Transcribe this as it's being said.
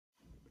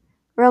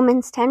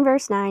Romans 10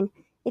 verse 9.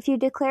 If you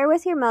declare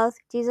with your mouth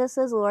Jesus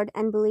is Lord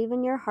and believe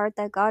in your heart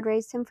that God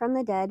raised him from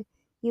the dead,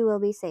 you will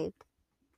be saved.